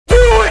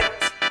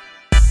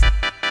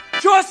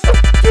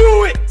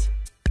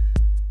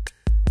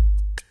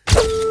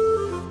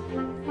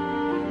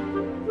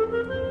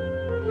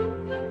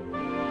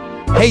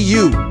Hey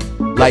you!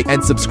 Like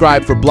and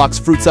subscribe for BLOX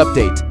Fruits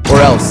update, or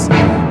else.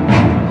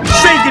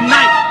 Say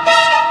goodnight!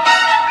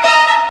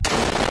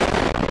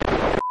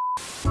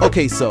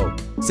 Okay, so,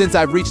 since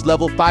I've reached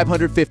level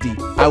 550,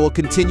 I will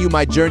continue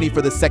my journey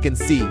for the second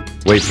C.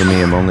 Wait for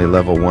me, I'm only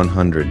level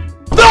 100.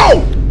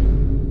 No!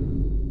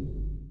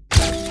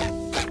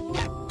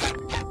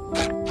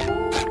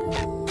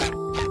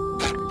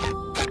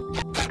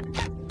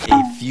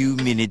 A few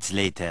minutes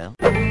later.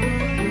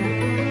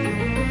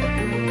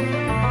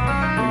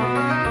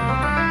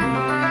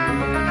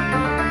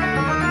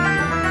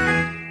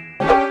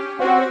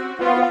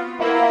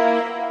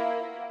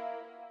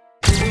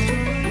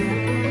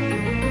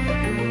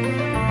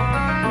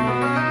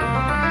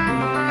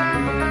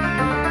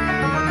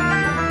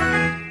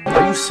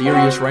 Are you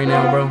serious right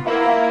now, bro?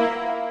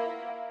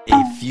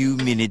 A few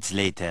minutes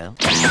later.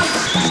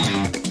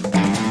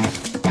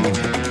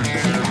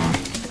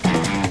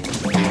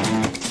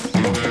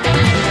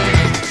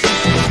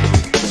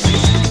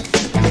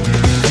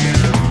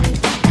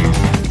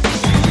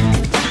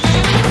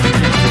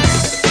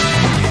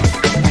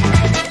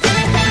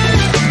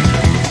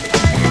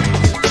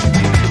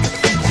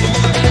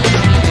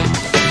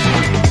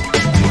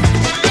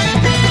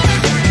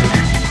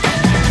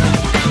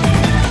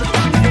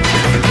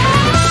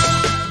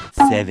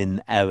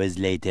 7 hours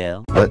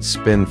later. Let's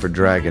spin for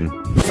dragon.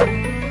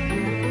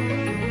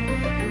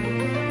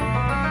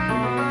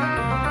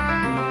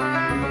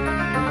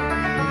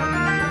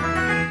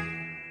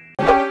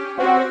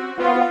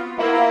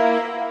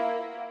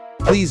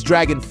 Please,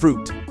 dragon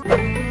fruit.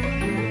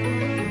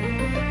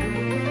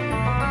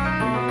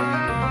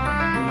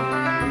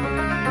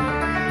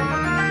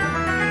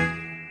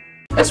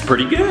 That's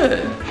pretty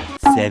good.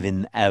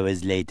 7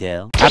 hours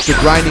later. After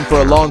grinding for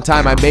a long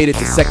time, I made it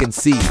to second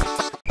C.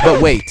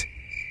 But wait,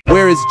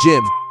 where is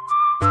Jim?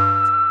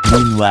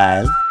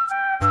 Meanwhile.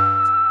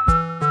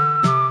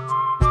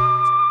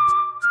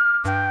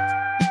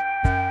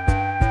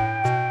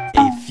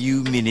 A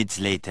few minutes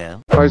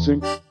later.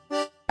 Rising.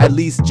 At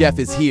least Jeff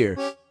is here.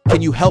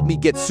 Can you help me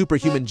get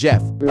superhuman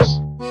Jeff? Yes,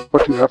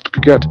 what you have to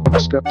get.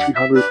 Step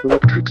 300,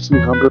 electric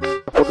 300,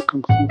 for the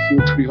kung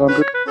fu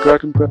 300,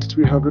 dragon breath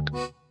 300.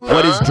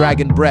 What is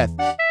dragon breath?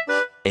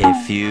 A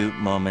few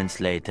moments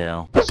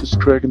later. This is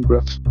dragon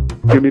breath.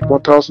 You need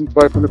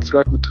 1500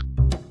 fragment.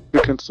 You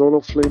can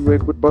solo flame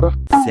wake with butter.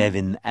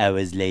 7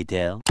 hours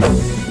later.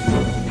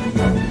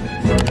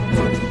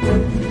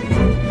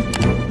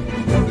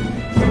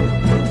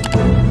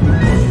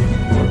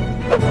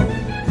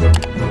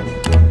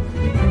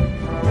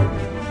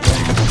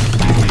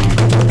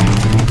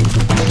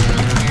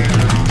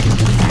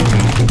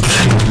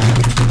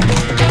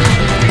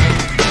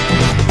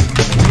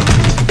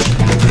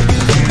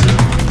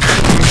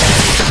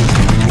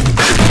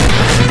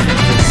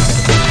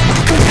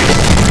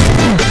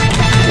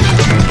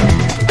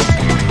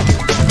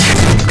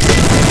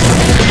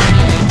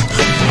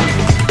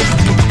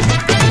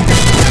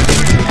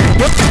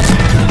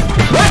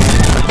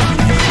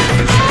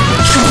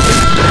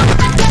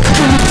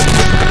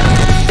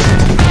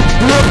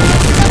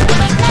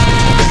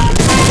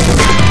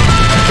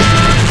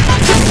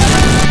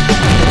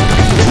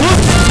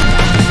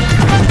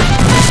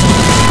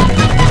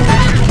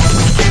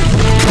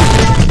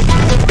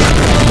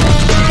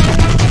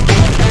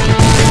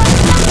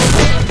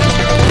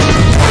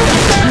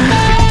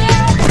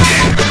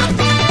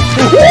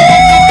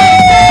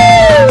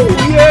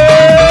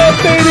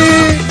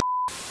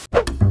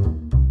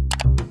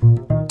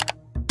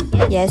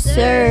 Yes,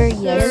 sir.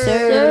 Yes,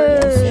 sir.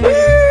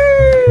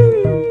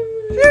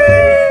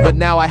 But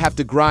now I have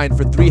to grind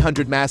for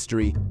 300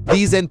 mastery.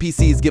 These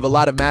NPCs give a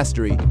lot of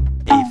mastery.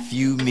 A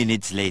few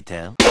minutes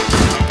later.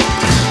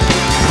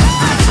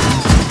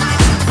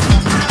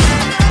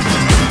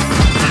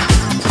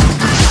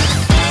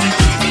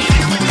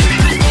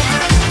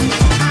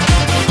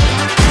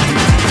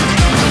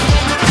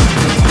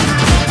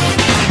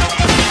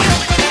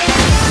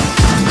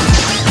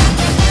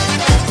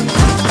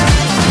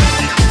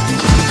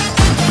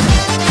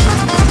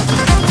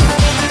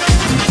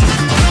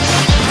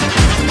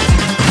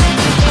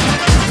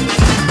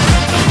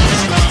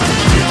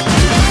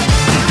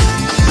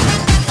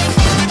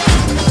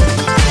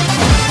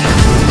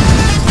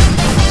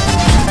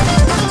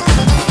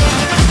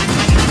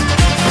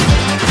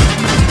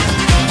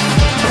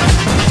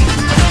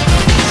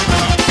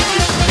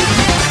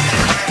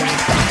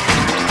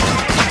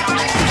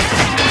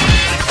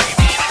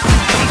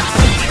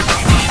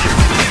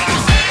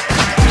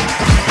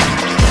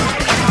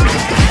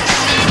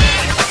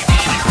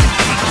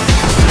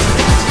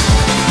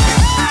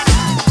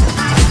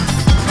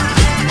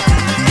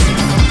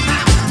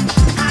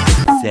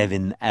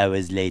 Seven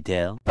hours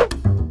later.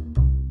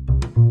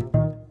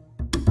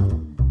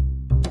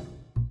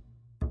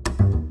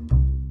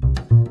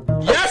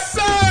 Yes,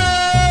 sir!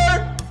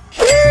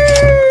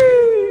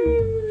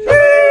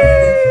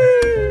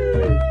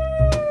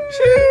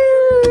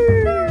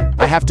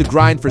 I have to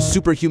grind for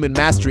superhuman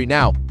mastery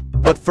now.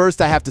 But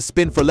first I have to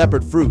spin for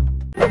leopard fruit.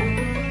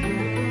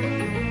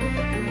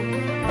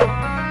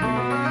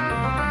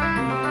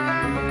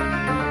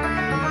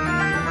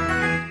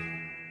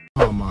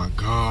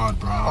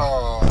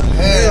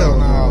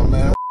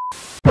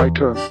 my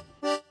turn.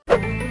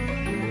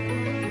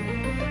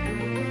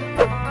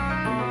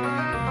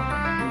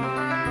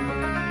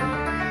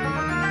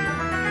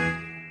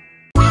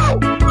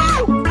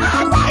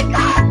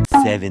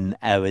 Seven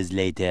hours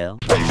later.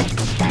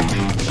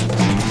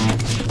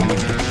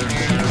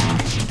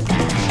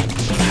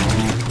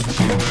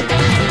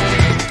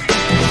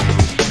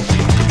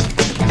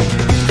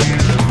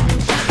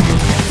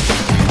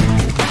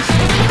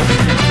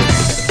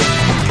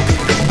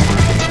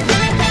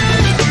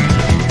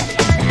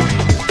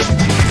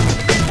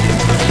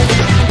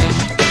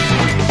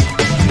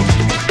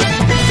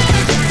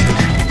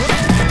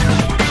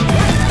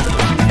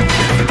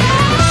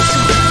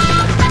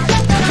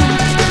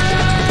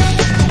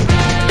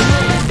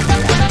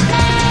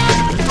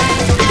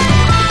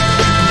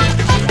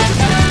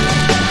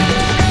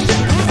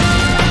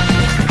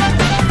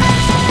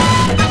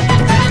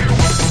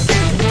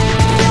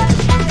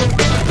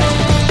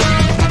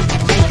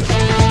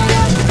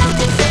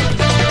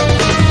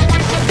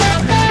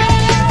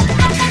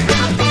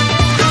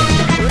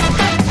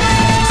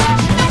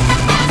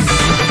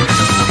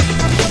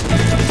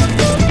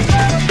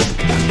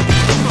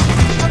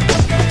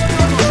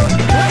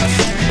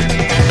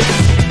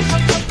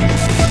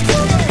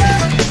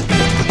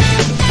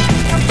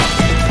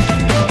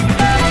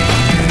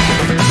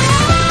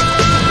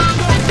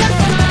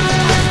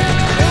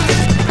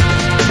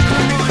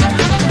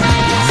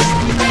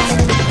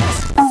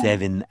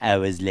 Seven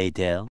hours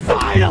later.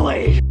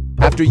 Finally!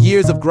 After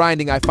years of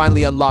grinding, I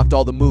finally unlocked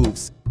all the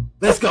moves.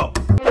 Let's go.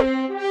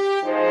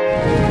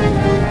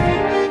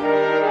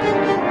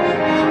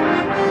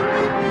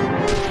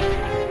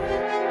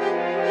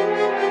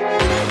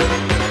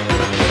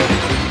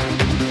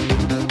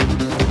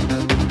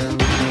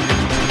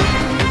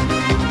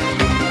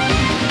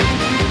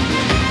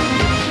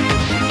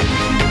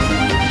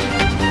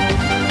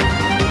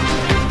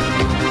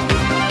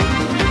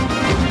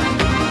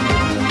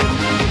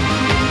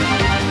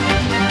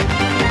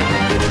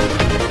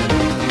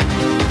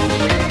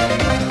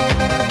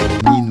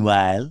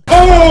 Meanwhile.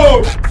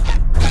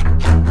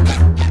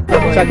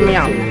 Check me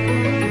out.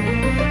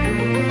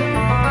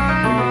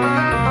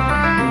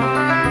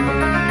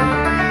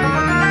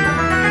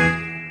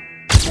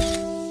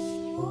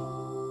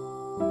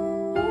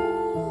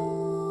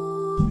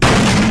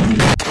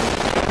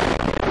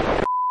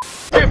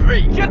 Give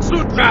me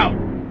kitsune power.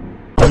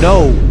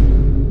 No!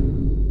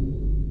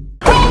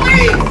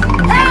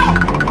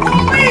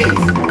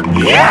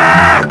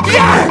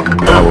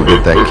 I will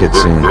get that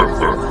kitsune.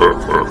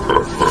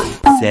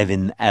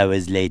 7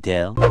 hours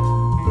later.